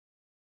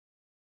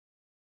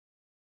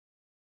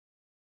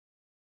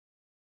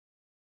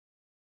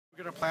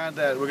We're going to plan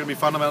that we're going to be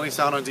fundamentally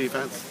sound on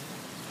defense.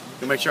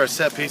 We make sure our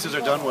set pieces are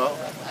done well,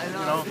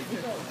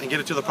 and get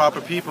it to the proper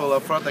people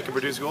up front that can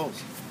produce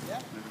goals.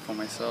 For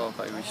myself,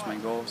 I reached my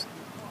goals.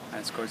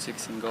 I scored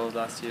 16 goals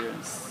last year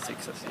and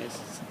 6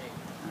 assists.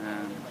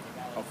 And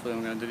hopefully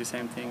I'm going to do the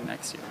same thing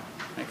next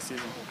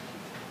season.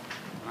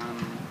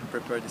 I'm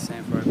prepared the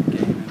same for every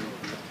game. And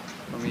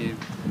for me,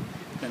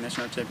 the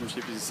national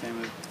championship is the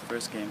same as the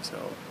first game, so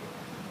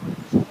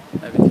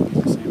everything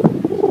is the same for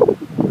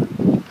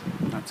me.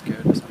 I'm not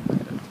scared or something like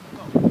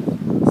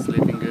that.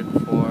 Sleeping good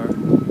before,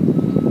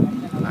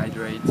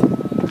 hydrate,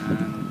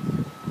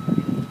 and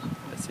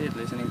that's it.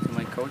 Listening to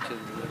my coaches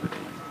every day,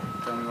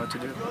 tell me what to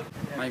do.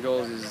 My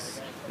goals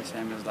is the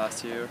same as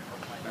last year.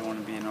 I want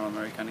to be an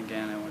All-American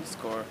again. I want to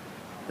score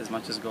as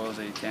much as goals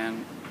as I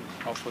can,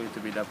 hopefully to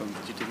be double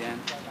digit again,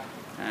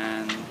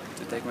 and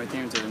to take my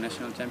team to the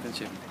national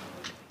championship.